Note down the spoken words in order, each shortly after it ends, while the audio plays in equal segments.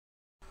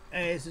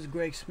Hey, this is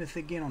Greg Smith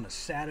again on a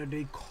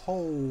Saturday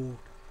cold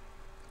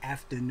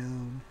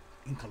afternoon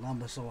in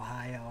Columbus,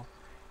 Ohio.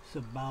 It's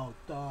about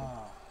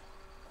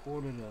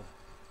quarter to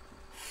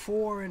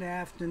 4 in the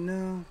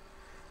afternoon.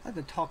 I'd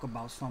like to talk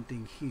about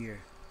something here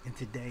in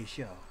today's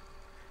show.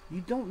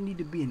 You don't need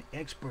to be an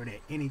expert at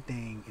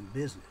anything in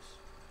business.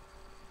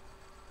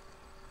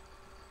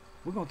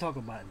 We're going to talk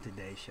about it in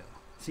today's show.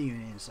 See you on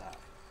the inside.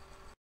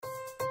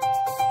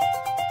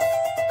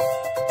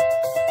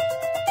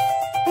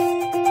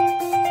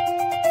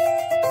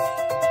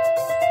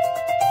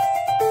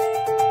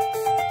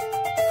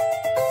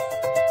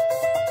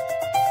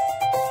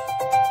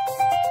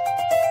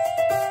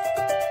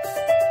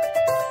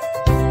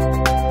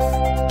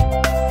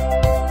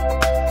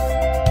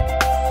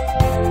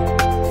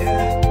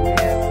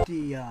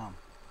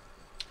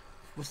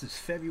 What's this,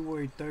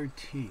 February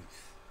 13th.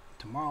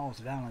 Tomorrow's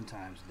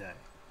Valentine's Day.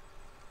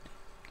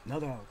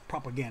 Another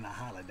propaganda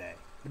holiday.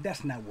 But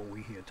that's not what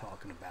we're here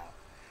talking about.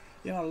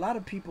 You know, a lot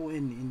of people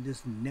in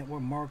this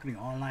network marketing,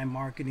 online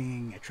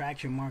marketing,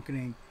 attraction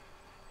marketing,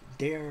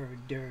 you're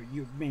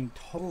being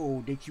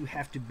told that you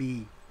have to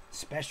be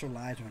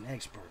specialized or an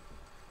expert.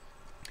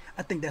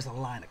 I think that's a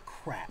line of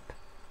crap.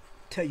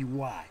 Tell you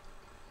why.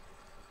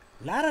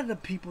 A lot of the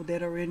people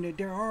that are in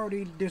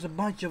there, there's a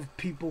bunch of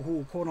people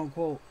who are quote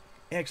unquote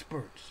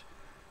experts.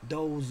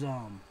 Those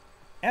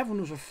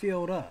avenues are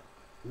filled up.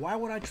 Why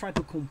would I try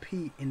to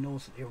compete in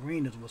those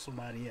arenas with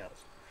somebody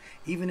else?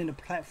 Even in the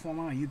platform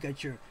on, you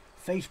got your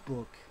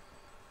Facebook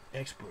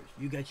experts,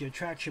 you got your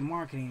attraction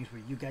marketing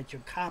experts, you got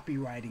your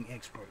copywriting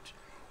experts.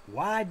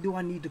 Why do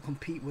I need to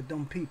compete with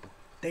them people?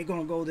 They're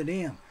gonna go to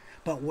them.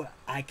 But what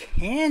I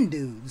can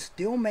do to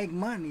still make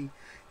money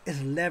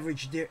is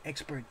leverage their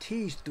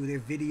expertise through their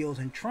videos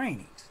and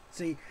trainings.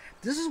 See,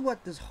 this is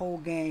what this whole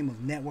game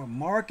of network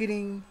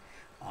marketing,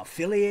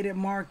 affiliated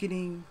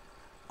marketing,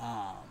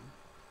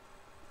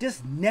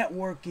 this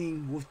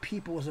networking with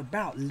people is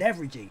about.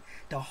 Leveraging.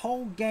 The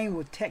whole game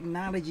with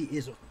technology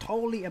is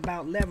totally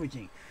about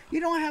leveraging. You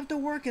don't have to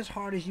work as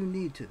hard as you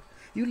need to.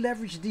 You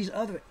leverage these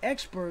other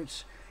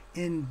experts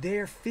in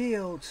their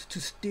fields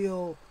to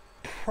still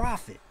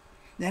profit.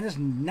 Now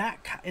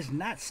it's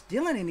not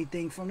stealing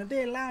anything from them.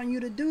 They're allowing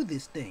you to do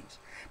these things.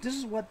 This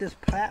is what this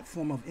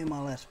platform of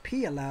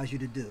MLSP allows you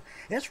to do.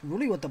 That's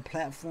really what the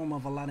platform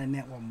of a lot of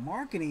network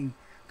marketing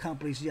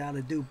companies got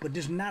to do. But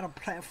there's not a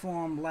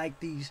platform like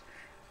these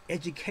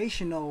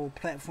educational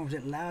platforms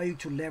that allow you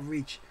to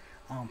leverage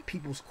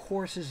people's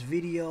courses,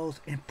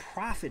 videos, and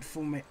profit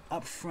from it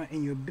up front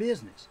in your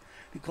business.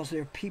 Because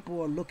there are people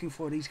who are looking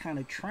for these kind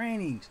of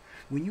trainings.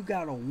 When you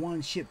got a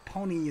one-ship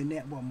pony in your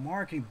network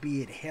marketing,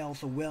 be it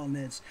health or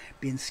wellness,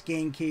 be it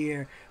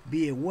skincare,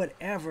 be it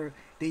whatever,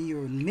 then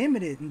you're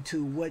limited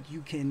into what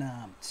you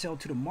can sell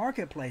to the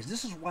marketplace.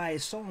 This is why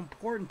it's so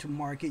important to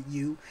market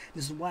you.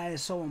 This is why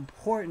it's so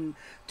important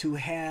to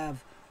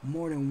have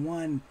more than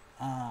one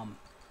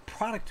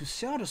product to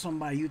sell to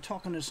somebody. You're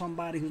talking to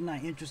somebody who's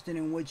not interested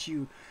in what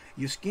your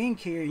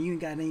skincare and you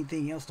ain't got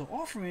anything else to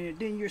offer in it,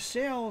 then your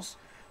sales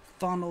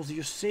funnels,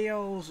 your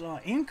sales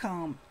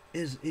income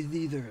is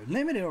either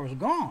limited or is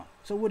gone.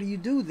 So what do you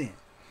do then?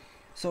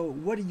 So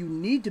what do you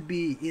need to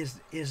be is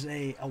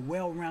a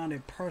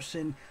well-rounded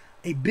person,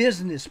 a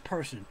business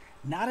person,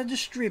 not a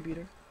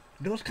distributor.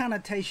 Those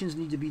connotations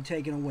need to be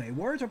taken away.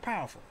 Words are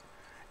powerful.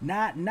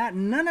 None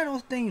of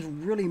those things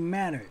really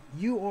matter.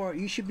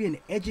 You should be an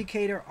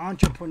educator,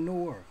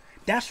 entrepreneur.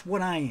 That's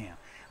what I am.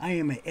 I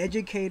am an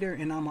educator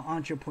and I'm an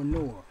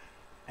entrepreneur.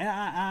 And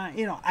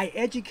I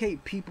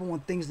educate people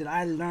on things that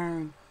I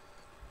learn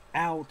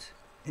out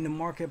in the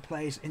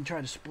marketplace and try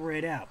to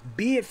spread out.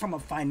 Be it from a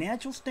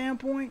financial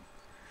standpoint,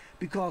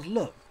 because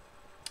look,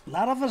 a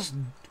lot of us,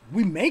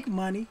 we make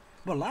money,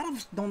 but a lot of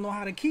us don't know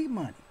how to keep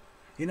money.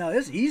 You know,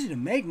 it's easy to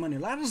make money. A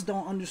lot of us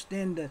don't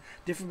understand the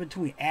difference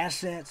between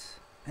assets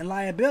and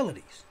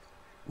liabilities.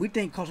 We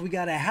think because we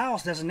got a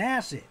house, that's an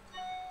asset.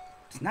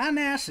 It's not an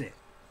asset.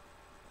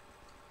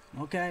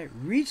 Okay,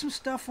 read some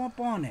stuff up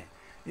on it.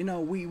 You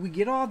know, we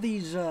get all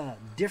these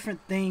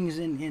different things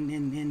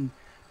in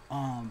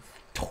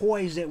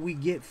toys that we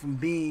get from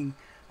being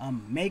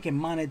making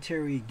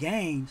monetary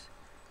gains,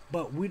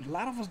 but a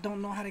lot of us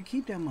don't know how to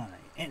keep that money,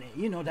 and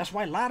you know that's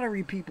why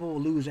lottery people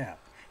lose out.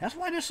 That's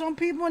why there's some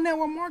people in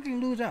network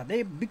marketing lose out.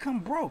 They become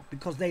broke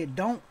because they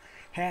don't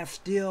have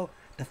still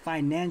the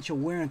financial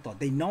wherewithal.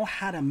 They know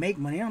how to make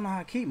money. They don't know how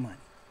to keep money.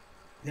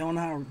 They don't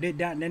know how.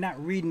 They're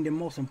not reading the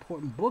most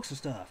important books and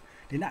stuff.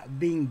 They're not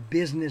being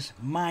business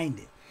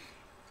minded.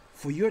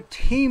 For your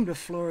team to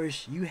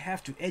flourish, you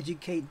have to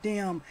educate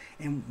them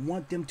and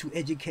want them to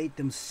educate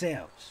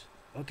themselves.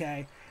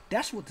 Okay?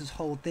 That's what this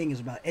whole thing is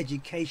about,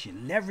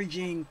 education.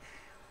 Leveraging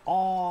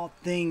all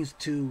things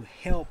to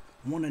help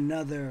one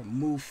another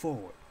move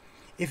forward.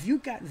 If you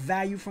got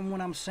value from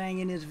what I'm saying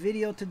in this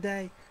video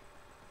today,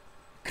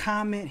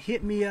 comment,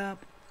 hit me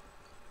up,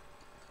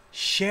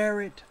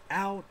 share it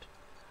out.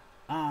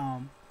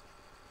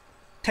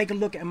 Take a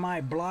look at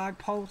my blog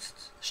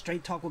posts,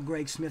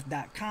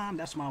 straighttalkwithgregsmith.com.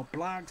 That's my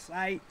blog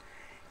site.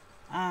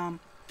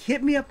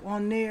 Hit me up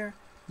on there.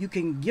 You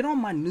can get on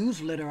my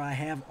newsletter I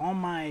have on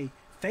my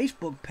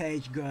Facebook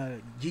page,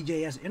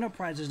 GJS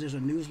Enterprises. There's a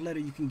newsletter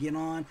you can get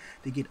on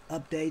to get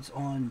updates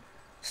on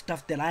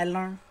stuff that I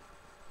learn,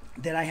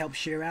 that I help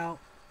share out.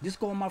 Just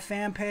go on my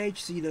fan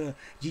page, see the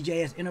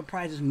GJS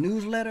Enterprises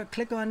newsletter,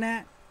 click on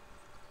that,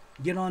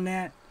 get on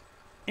that,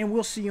 and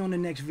we'll see you on the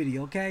next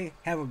video, okay?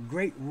 Have a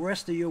great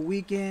rest of your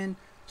weekend.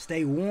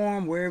 Stay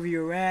warm wherever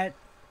you're at.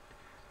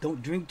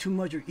 Don't drink too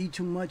much or eat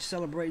too much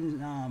celebrating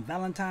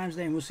Valentine's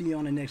Day, and we'll see you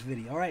on the next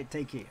video. All right,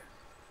 take care.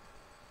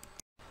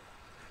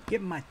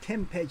 Get my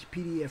 10-page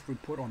PDF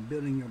report on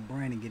building your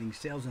brand and getting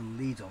sales and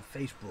leads on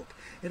Facebook.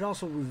 It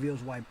also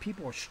reveals why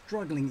people are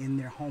struggling in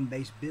their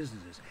home-based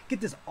businesses.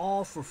 Get this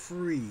all for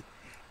free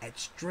at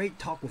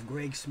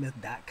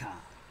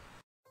straighttalkwithgregsmith.com.